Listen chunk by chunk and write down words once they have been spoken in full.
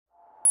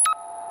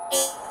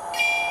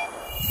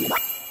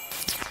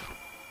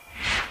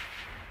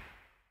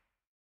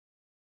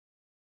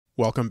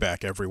Welcome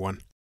back,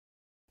 everyone.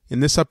 In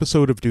this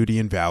episode of Duty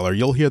and Valor,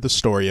 you'll hear the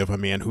story of a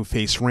man who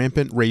faced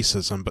rampant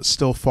racism but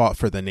still fought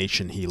for the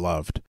nation he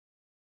loved.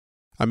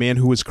 A man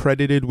who was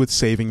credited with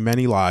saving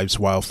many lives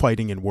while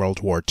fighting in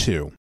World War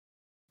II.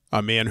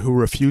 A man who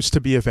refused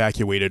to be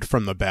evacuated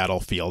from the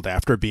battlefield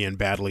after being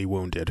badly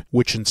wounded,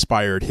 which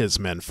inspired his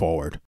men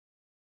forward.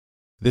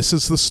 This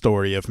is the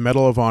story of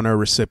Medal of Honor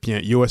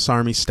recipient U.S.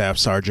 Army Staff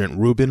Sergeant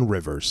Ruben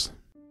Rivers.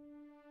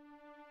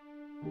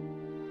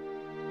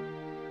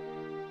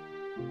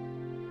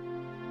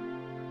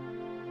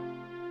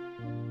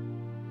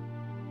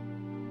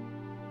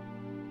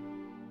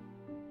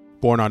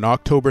 Born on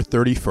October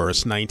 31,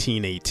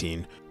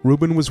 1918,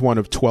 Ruben was one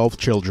of 12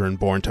 children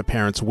born to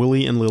parents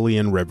Willie and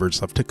Lillian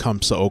Rivers of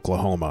Tecumseh,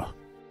 Oklahoma.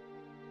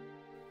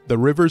 The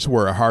Rivers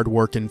were a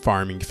hard-working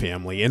farming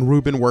family, and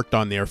Ruben worked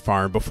on their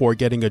farm before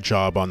getting a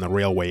job on the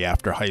railway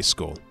after high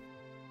school.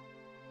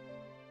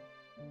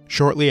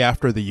 Shortly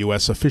after the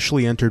U.S.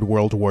 officially entered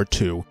World War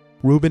II,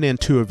 Ruben and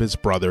two of his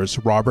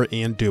brothers, Robert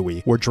and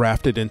Dewey, were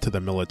drafted into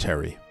the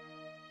military.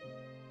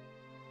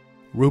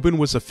 Ruben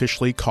was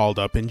officially called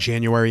up in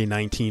January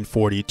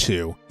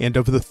 1942, and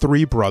of the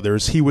three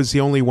brothers, he was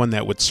the only one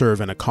that would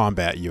serve in a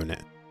combat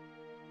unit.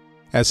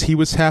 As he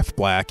was half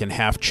black and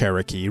half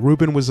Cherokee,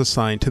 Ruben was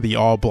assigned to the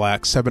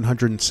all-black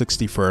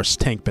 761st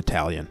Tank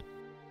Battalion.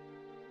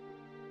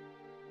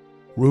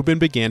 Ruben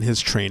began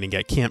his training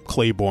at Camp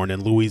Claiborne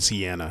in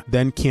Louisiana,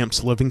 then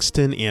Camps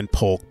Livingston and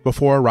Polk,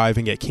 before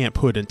arriving at Camp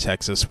Hood in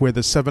Texas, where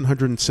the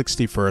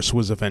 761st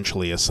was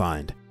eventually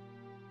assigned.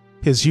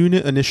 His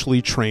unit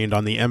initially trained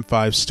on the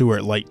M5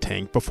 Stuart light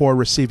tank before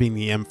receiving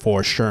the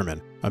M4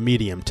 Sherman, a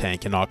medium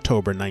tank, in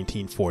October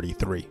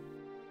 1943.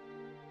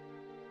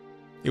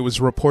 It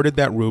was reported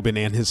that Ruben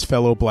and his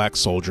fellow black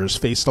soldiers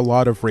faced a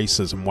lot of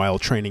racism while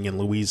training in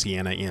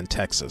Louisiana and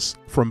Texas,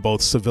 from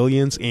both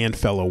civilians and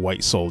fellow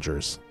white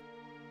soldiers.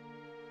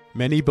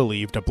 Many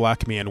believed a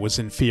black man was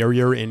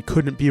inferior and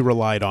couldn't be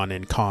relied on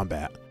in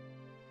combat.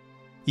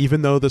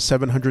 Even though the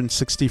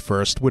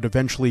 761st would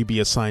eventually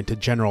be assigned to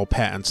General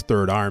Patton's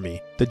Third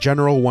Army, the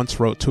general once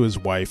wrote to his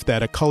wife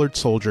that a colored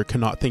soldier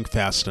cannot think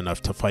fast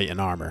enough to fight in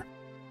armor.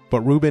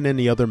 But Ruben and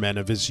the other men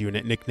of his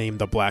unit, nicknamed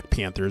the Black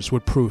Panthers,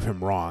 would prove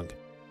him wrong.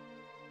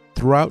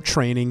 Throughout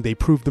training, they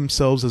proved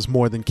themselves as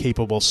more than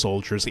capable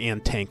soldiers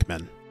and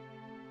tankmen.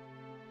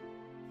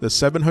 The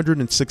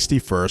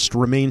 761st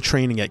remained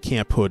training at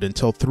Camp Hood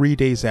until 3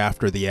 days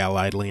after the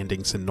Allied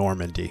landings in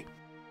Normandy.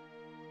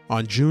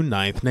 On June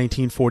 9,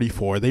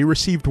 1944, they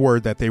received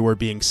word that they were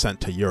being sent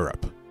to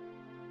Europe.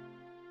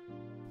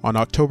 On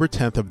October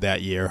 10th of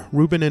that year,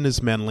 Ruben and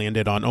his men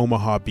landed on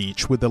Omaha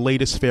Beach with the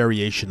latest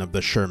variation of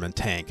the Sherman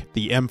tank,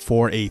 the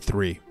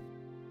M4A3.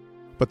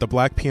 But the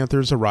Black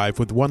Panthers arrived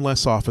with one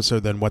less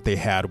officer than what they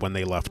had when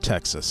they left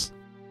Texas.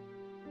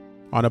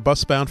 On a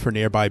bus bound for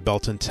nearby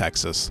Belton,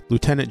 Texas,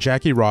 Lieutenant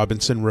Jackie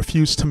Robinson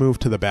refused to move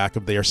to the back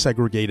of their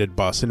segregated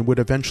bus and would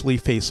eventually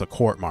face a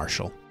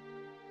court-martial.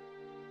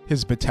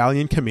 His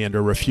battalion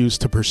commander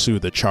refused to pursue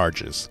the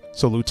charges,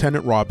 so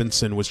Lieutenant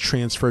Robinson was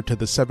transferred to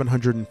the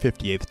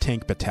 758th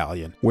Tank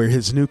Battalion, where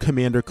his new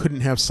commander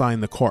couldn't have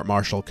signed the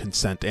court-martial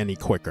consent any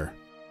quicker.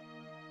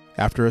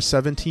 After a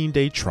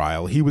 17-day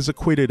trial, he was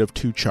acquitted of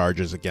 2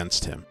 charges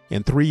against him,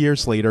 and 3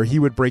 years later he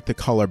would break the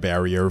color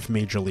barrier of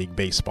Major League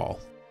Baseball.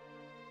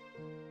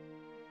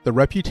 The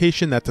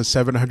reputation that the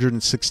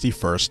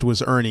 761st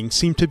was earning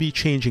seemed to be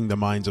changing the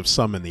minds of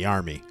some in the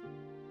Army.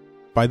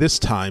 By this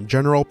time,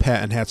 General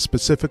Patton had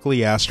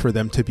specifically asked for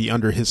them to be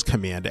under his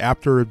command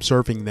after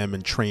observing them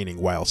in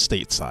training while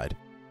stateside.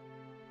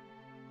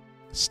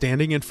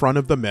 Standing in front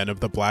of the men of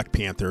the Black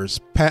Panthers,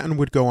 Patton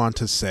would go on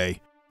to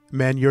say,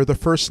 "Men, you're the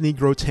first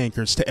Negro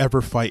tankers to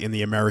ever fight in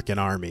the American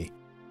Army.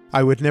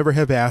 I would never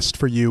have asked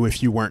for you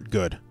if you weren't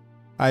good.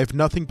 I have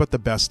nothing but the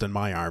best in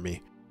my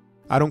army.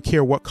 I don't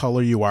care what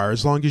color you are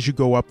as long as you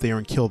go up there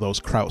and kill those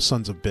Kraut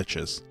sons of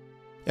bitches.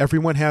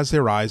 Everyone has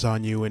their eyes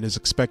on you and is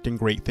expecting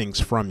great things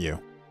from you.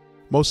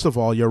 Most of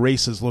all, your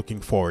race is looking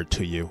forward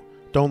to you.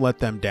 Don't let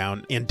them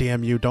down, and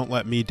damn you, don't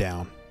let me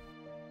down."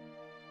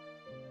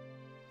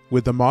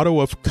 With the motto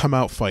of "come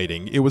out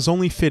fighting," it was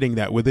only fitting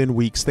that within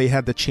weeks they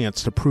had the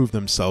chance to prove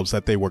themselves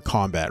that they were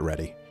combat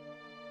ready.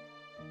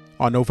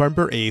 On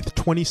November 8th,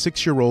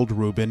 26-year-old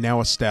Ruben, now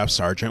a staff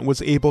sergeant,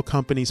 was Able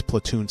Company's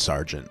platoon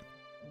sergeant.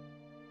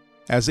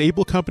 As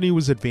Able Company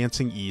was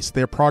advancing east,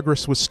 their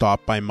progress was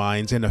stopped by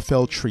mines and a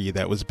felled tree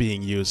that was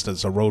being used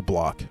as a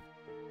roadblock.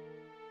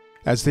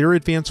 As their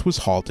advance was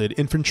halted,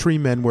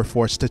 infantrymen were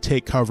forced to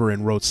take cover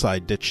in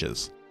roadside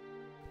ditches.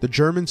 The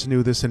Germans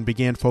knew this and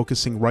began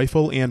focusing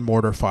rifle and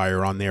mortar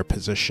fire on their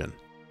position.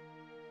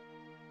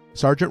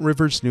 Sergeant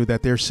Rivers knew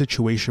that their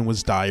situation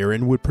was dire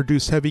and would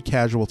produce heavy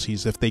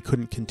casualties if they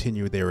couldn't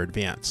continue their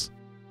advance.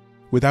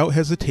 Without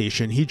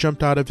hesitation, he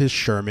jumped out of his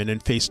Sherman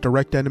and faced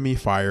direct enemy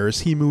fire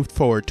as he moved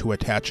forward to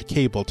attach a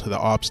cable to the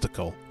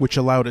obstacle, which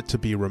allowed it to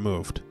be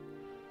removed.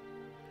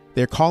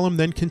 Their column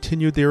then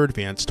continued their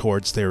advance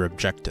towards their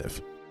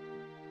objective.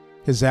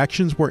 His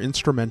actions were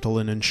instrumental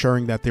in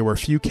ensuring that there were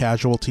few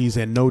casualties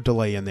and no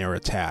delay in their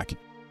attack,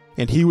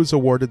 and he was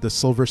awarded the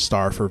Silver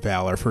Star for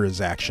valor for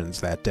his actions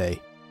that day.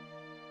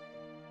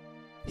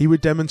 He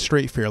would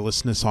demonstrate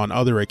fearlessness on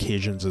other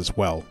occasions as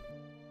well.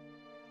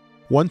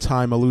 One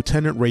time, a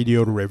lieutenant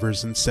radioed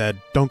Rivers and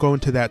said, "Don't go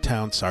into that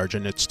town,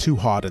 Sergeant, it's too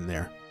hot in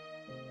there."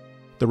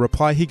 The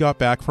reply he got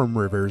back from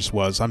Rivers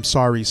was, "I'm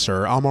sorry,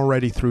 sir, I'm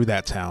already through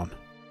that town."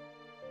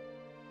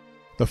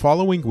 The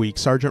following week,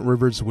 Sergeant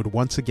Rivers would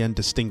once again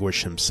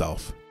distinguish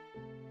himself.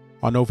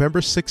 On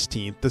November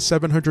 16th, the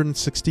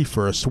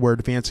 761st were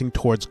advancing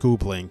towards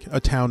Goubling, a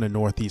town in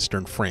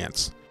northeastern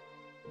France.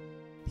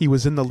 He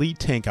was in the lead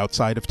tank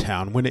outside of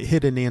town when it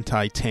hit an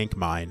anti-tank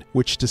mine,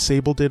 which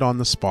disabled it on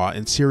the spot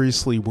and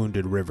seriously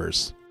wounded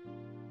Rivers.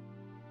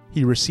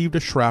 He received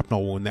a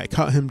shrapnel wound that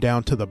cut him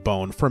down to the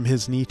bone from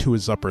his knee to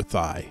his upper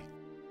thigh.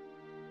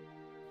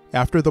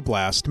 After the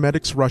blast,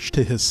 medics rushed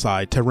to his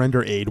side to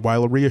render aid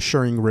while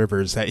reassuring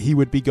Rivers that he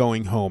would be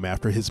going home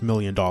after his $1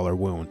 million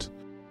wound.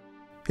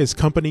 His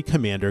company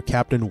commander,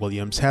 Captain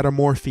Williams, had a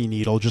morphine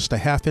needle just a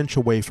half-inch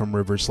away from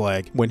Rivers'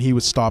 leg when he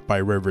was stopped by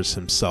Rivers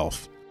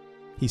himself.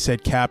 He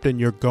said, "Captain,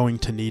 you're going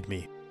to need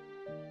me."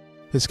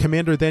 His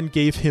commander then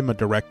gave him a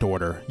direct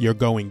order, "You're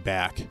going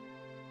back."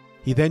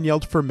 He then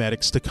yelled for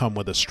medics to come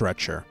with a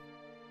stretcher.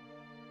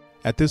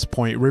 At this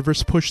point,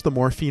 Rivers pushed the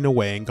morphine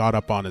away and got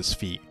up on his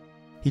feet.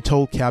 He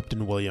told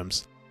Captain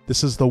Williams,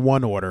 "This is the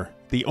one order,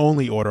 the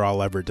only order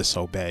I'll ever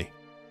disobey."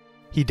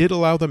 He did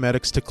allow the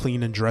medics to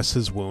clean and dress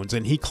his wounds,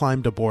 and he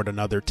climbed aboard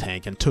another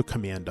tank and took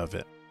command of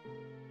it.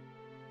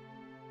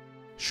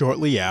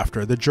 Shortly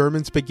after, the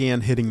Germans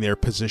began hitting their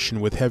position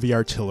with heavy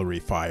artillery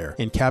fire,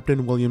 and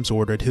Captain Williams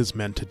ordered his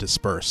men to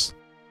disperse.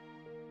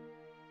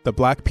 The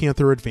Black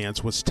Panther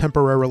advance was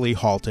temporarily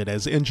halted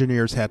as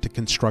engineers had to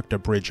construct a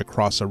bridge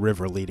across a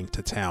river leading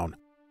to town.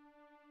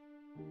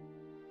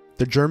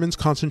 The Germans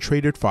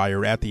concentrated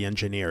fire at the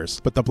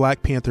engineers, but the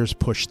Black Panthers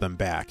pushed them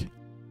back.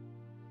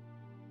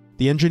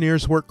 The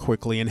engineers worked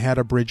quickly and had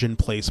a bridge in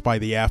place by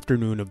the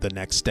afternoon of the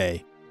next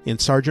day, and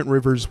Sergeant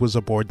Rivers was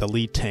aboard the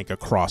lead tank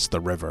across the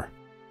river.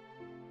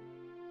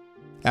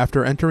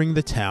 After entering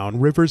the town,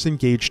 Rivers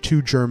engaged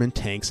 2 German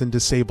tanks and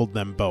disabled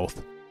them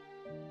both.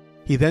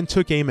 He then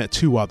took aim at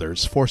 2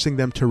 others, forcing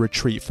them to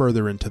retreat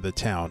further into the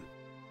town.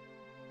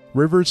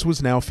 Rivers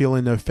was now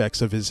feeling the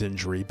effects of his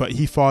injury, but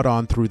he fought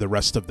on through the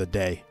rest of the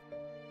day.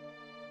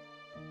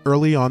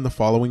 Early on the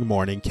following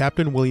morning,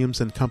 Captain Williams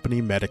and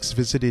company medics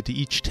visited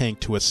each tank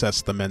to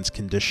assess the men's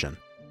condition.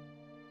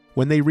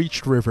 When they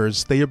reached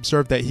Rivers, they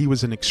observed that he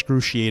was in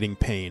excruciating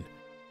pain.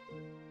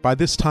 By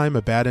this time,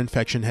 a bad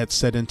infection had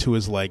set into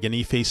his leg and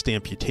he faced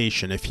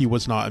amputation if he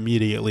was not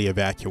immediately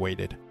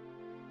evacuated.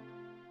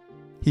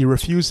 He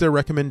refused their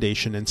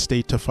recommendation and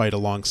stayed to fight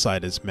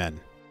alongside his men.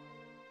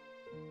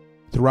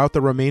 Throughout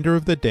the remainder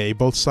of the day,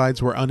 both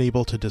sides were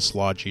unable to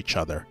dislodge each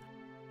other.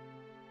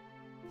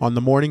 On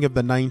the morning of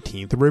the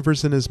 19th,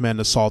 Rivers and his men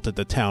assaulted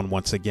the town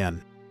once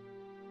again.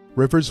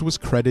 Rivers was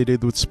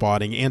credited with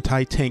spotting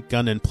anti-tank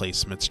gun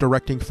emplacements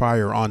directing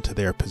fire onto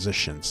their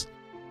positions.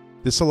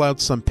 This allowed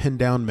some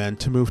pinned-down men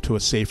to move to a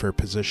safer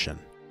position.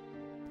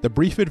 The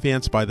brief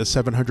advance by the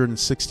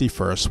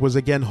 761st was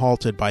again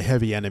halted by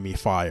heavy enemy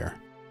fire.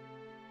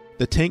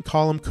 The tank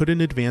column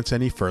couldn't advance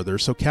any further,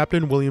 so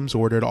Captain Williams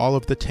ordered all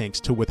of the tanks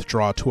to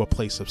withdraw to a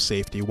place of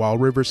safety while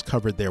Rivers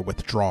covered their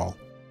withdrawal.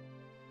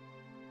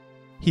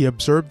 He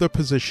observed the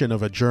position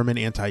of a German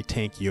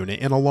anti-tank unit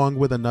and along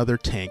with another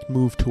tank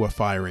moved to a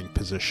firing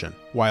position,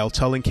 while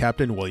telling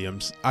Captain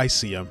Williams, "I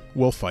see him,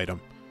 we'll fight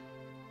him."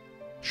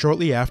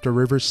 Shortly after,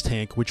 Rivers'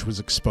 tank, which was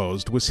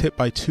exposed, was hit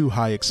by 2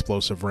 high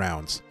explosive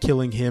rounds,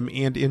 killing him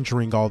and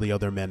injuring all the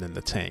other men in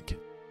the tank.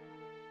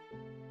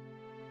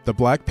 The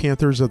Black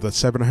Panthers of the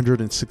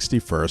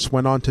 761st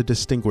went on to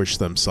distinguish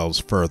themselves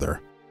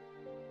further.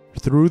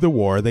 Through the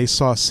war, they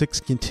saw 6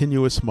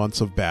 continuous months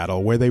of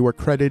battle where they were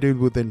credited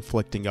with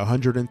inflicting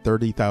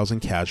 130,000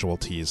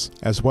 casualties,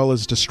 as well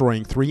as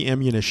destroying 3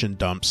 ammunition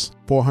dumps,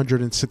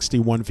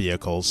 461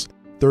 vehicles,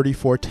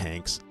 34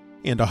 tanks,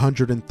 and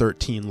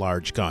 113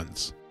 large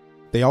guns.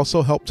 They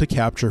also helped to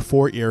capture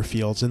 4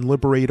 airfields and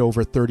liberate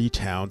over 30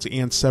 towns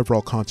and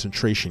several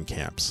concentration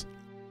camps.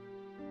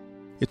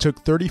 It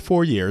took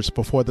 34 years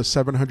before the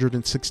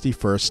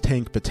 761st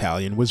Tank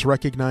Battalion was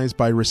recognized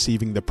by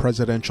receiving the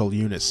Presidential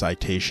Unit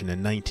Citation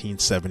in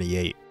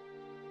 1978.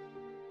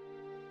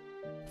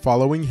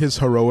 Following his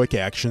heroic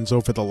actions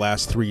over the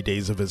last 3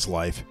 days of his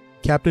life,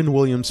 Captain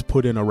Williams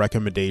put in a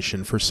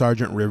recommendation for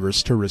Sergeant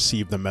Rivers to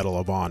receive the Medal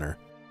of Honor.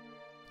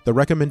 The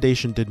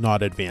recommendation did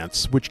not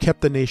advance, which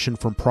kept the nation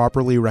from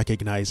properly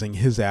recognizing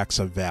his acts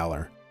of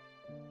valor.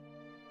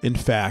 In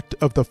fact,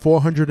 of the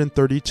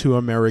 432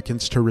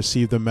 Americans to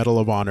receive the Medal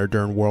of Honor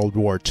during World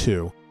War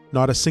II,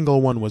 not a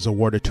single one was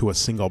awarded to a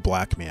single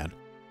black man.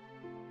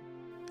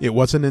 It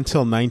wasn't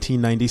until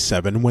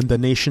 1997 when the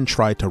nation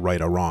tried to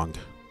right a wrong.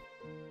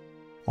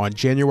 On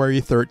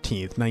January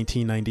 13,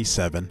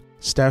 1997,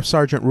 Staff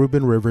Sergeant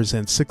Ruben Rivers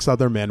and 6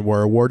 other men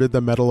were awarded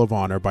the Medal of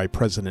Honor by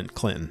President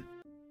Clinton.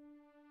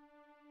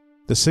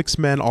 The 6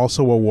 men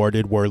also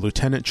awarded were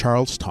Lieutenant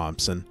Charles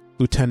Thompson,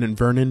 Lieutenant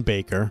Vernon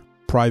Baker,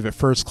 Private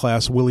First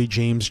Class Willie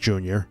James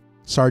Jr.,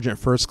 Sergeant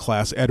First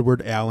Class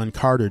Edward Allen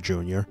Carter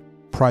Jr.,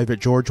 Private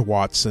George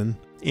Watson,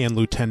 and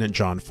Lieutenant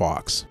John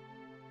Fox.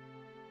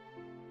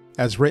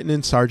 As written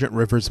in Sergeant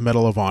Rivers'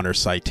 Medal of Honor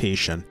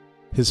citation,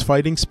 his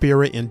fighting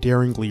spirit and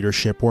daring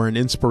leadership were an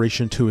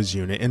inspiration to his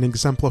unit and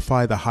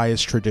exemplify the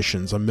highest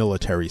traditions of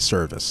military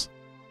service.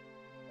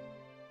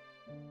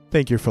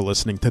 Thank you for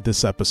listening to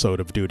this episode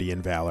of Duty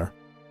and Valor.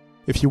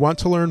 If you want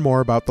to learn more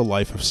about the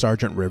life of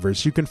Sergeant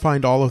Rivers, you can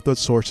find all of the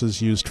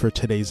sources used for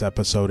today's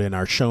episode in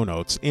our show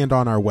notes and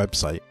on our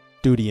website,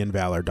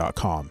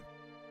 dutyandvalor.com.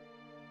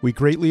 We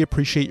greatly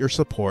appreciate your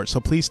support, so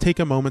please take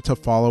a moment to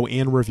follow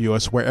and review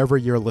us wherever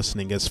you're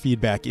listening, as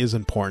feedback is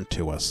important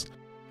to us.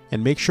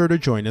 And make sure to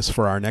join us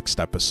for our next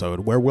episode,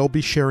 where we'll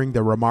be sharing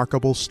the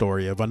remarkable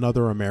story of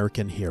another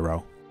American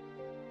hero.